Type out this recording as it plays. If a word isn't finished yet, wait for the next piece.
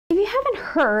haven't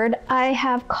heard, I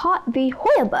have caught the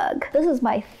Hoya bug. This is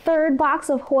my third box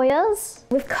of Hoyas.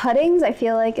 With cuttings, I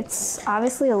feel like it's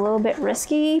obviously a little bit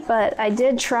risky, but I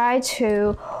did try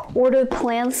to order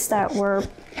plants that were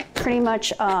pretty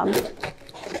much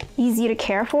easy to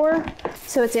care for.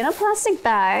 So it's in a plastic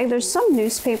bag. There's some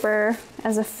newspaper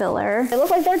as a filler. They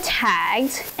look like they're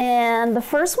tagged. And the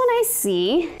first one I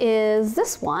see is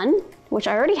this one, which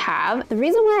I already have. The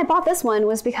reason why I bought this one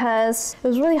was because I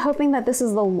was really hoping that this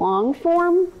is the long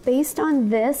form. Based on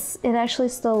this, it actually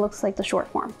still looks like the short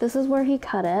form. This is where he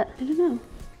cut it. I don't know.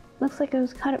 Looks like it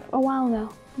was cut a while ago.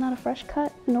 Not a fresh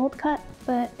cut, an old cut,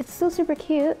 but it's still super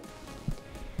cute.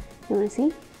 You wanna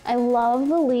see? I love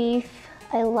the leaf.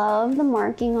 I love the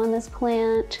marking on this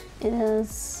plant. It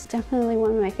is definitely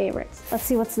one of my favorites. Let's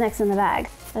see what's next in the bag.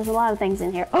 There's a lot of things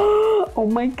in here. Oh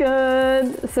my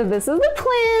god. So this is the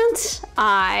plant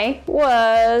I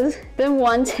was been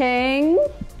wanting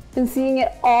and seeing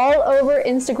it all over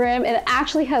Instagram. It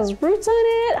actually has roots on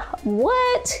it.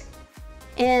 What?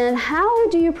 And how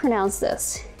do you pronounce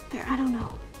this? I don't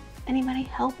know. Anybody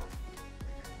help?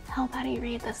 Help, how do you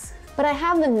read this? But I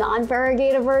have the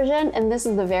non-variegated version, and this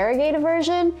is the variegated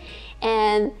version.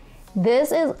 And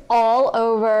this is all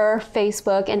over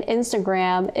Facebook and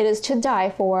Instagram. It is to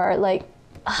die for. Like,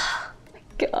 oh my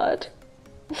god.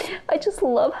 I just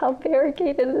love how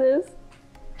variegated it is.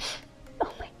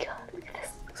 Oh my god, look at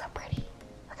this. Look how pretty.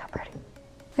 Look how pretty.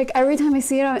 Like every time I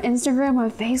see it on Instagram, on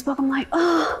Facebook, I'm like,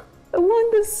 oh, I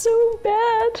want this so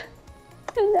bad.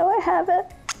 And now I have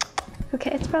it.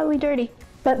 Okay, it's probably dirty.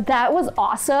 But that was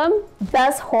awesome.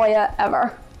 Best Hoya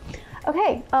ever.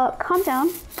 Okay, calm down.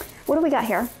 What do we got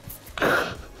here?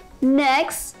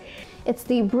 Next, it's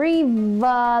the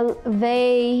brevialata.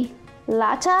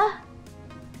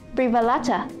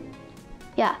 Brevialata.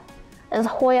 Yeah, this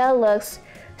Hoya looks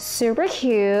super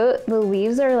cute. The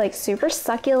leaves are like super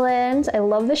succulent. I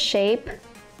love the shape.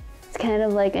 It's kind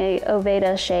of like a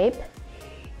ovata shape.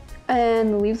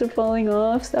 And the leaves are falling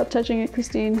off. Stop touching it,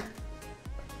 Christine.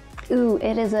 Ooh,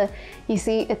 it is a, you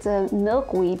see, it's a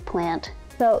milkweed plant.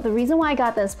 So the reason why I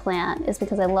got this plant is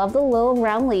because I love the little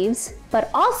round leaves, but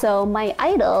also my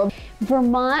idol,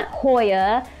 Vermont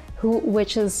Hoya,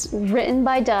 which is written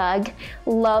by Doug,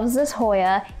 loves this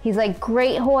Hoya. He's like,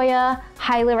 great Hoya,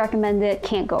 highly recommend it,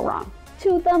 can't go wrong.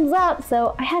 2 thumbs up,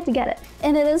 so I had to get it.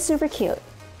 And it is super cute.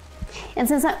 And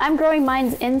since I'm growing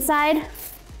mine inside,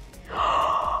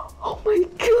 oh my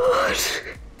god.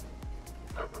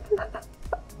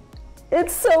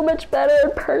 It's so much better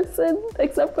in person,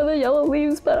 except for the yellow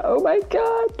leaves, but oh my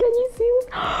god, can you see it?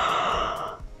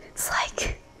 It's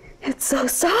like, it's so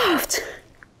soft.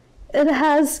 It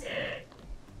has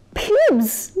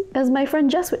pubes, as my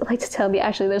friend Jess would like to tell me.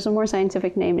 Actually, there's a more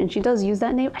scientific name, and she does use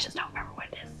that name. I just don't remember what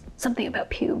it is. Something about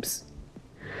pubes.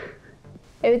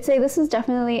 I would say this is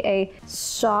definitely a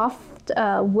soft,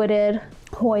 wooded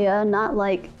Hoya, not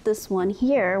like this one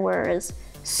here, where it's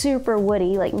super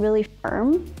woody, like really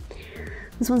firm.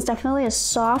 This one's definitely a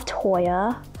soft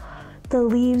Hoya. The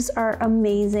leaves are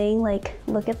amazing. Like,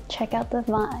 check out the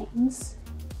vines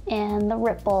and the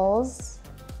ripples.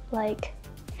 Like,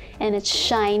 and it's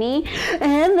shiny.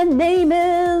 And the name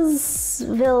is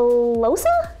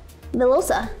villosa?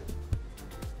 Villosa.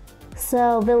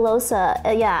 So villosa,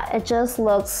 yeah, it just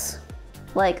looks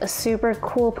like a super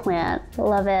cool plant.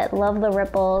 Love it, love the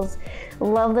ripples,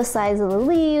 love the size of the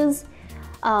leaves.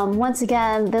 Once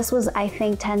again, this was, I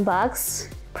think, 10 bucks.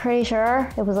 Pretty sure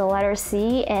it was a letter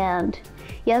C, and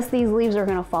yes, these leaves are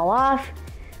gonna fall off,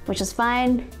 which is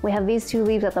fine. We have these 2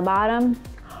 leaves at the bottom.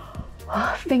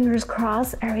 Fingers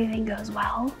crossed, everything goes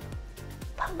well.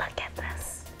 But look at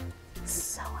this,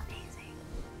 so amazing.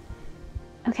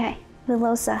 Okay,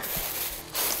 villosa.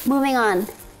 Moving on.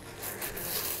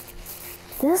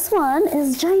 This one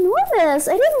is ginormous,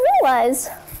 I didn't realize.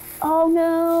 Oh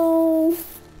no.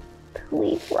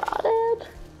 Leaf rotted.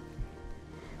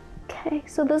 Okay,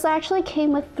 so this actually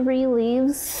came with 3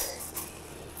 leaves,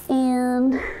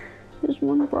 and there's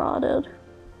one rotted.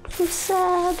 So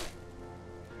sad.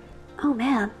 Oh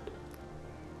man.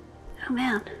 Oh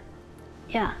man.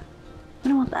 Yeah, I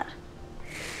don't want that.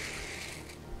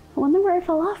 I wonder where it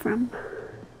fell off from.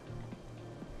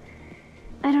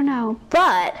 I don't know,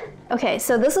 but okay,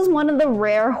 so this is one of the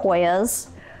rare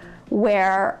Hoyas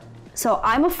where, so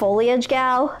I'm a foliage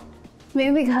gal.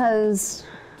 Maybe because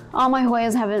all my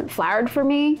Hoyas haven't flowered for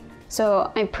me, so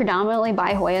I predominantly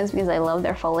buy Hoyas because I love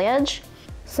their foliage.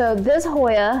 So this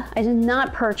Hoya I did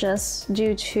not purchase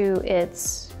due to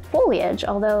its foliage,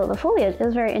 although the foliage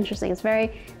is very interesting. It's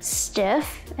very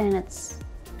stiff and it's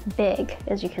big,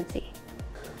 as you can see.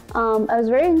 I was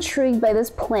very intrigued by this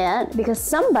plant because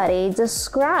somebody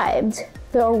described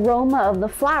the aroma of the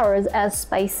flowers as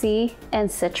spicy and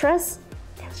citrus.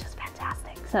 It's just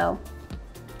fantastic. So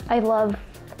I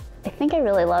think I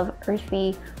really love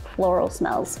earthy floral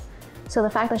smells. So the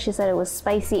fact that she said it was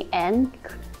spicy and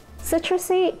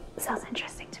citrusy sounds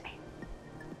interesting to me.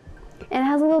 And it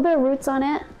has a little bit of roots on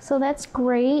it, so that's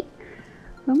great.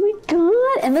 Oh my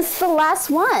God, and this is the last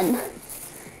one.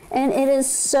 And it is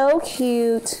so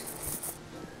cute.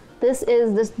 This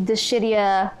is this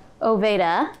Dischidia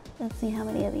ovata. Let's see how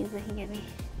many of these they can give me.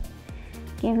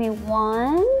 Give me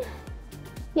one.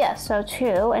 Yeah, so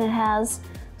two, and it has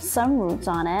some roots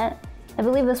on it. I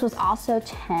believe this was also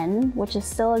 10, which is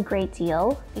still a great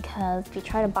deal because if you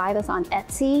try to buy this on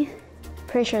Etsy,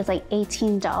 pretty sure it's like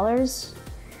 $18.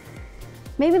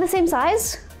 Maybe the same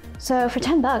size. So for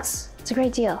 10 bucks, it's a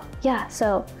great deal. Yeah,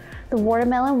 so the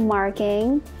watermelon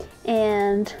marking,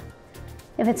 and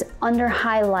if it's under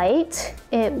high light,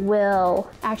 it will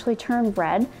actually turn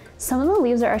red. Some of the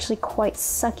leaves are actually quite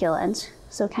succulent,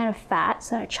 so kind of fat,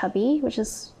 so chubby, which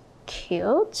is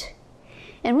cute.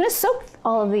 And I'm gonna soak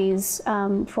all of these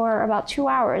for about 2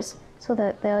 hours so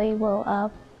that they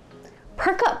will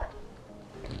perk up.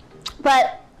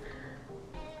 But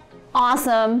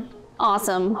awesome,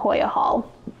 awesome Hoya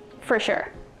haul, for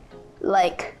sure.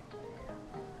 Like,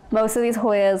 most of these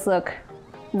Hoyas look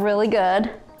really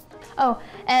good. Oh,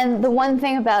 and the one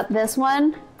thing about this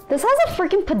one, this has a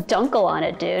freaking peduncle on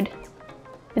it, dude.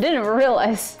 I didn't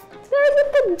realize. There's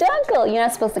a peduncle. You're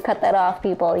not supposed to cut that off,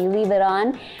 people. You leave it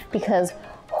on because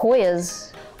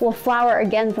Hoyas will flower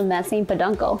again from that same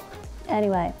peduncle.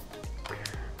 Anyway,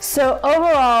 so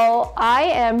overall, I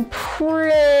am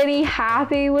pretty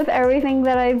happy with everything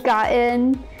that I've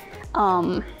gotten.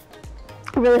 I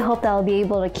really hope that I'll be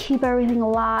able to keep everything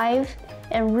alive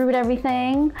and root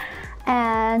everything.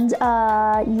 And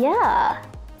yeah,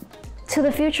 to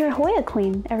the future Hoya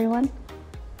Queen, everyone.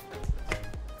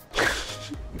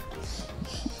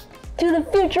 To the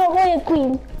future Hoya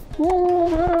Queen.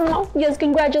 Yes,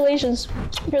 congratulations.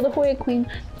 You're the Hoya Queen.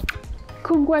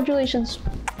 Congratulations.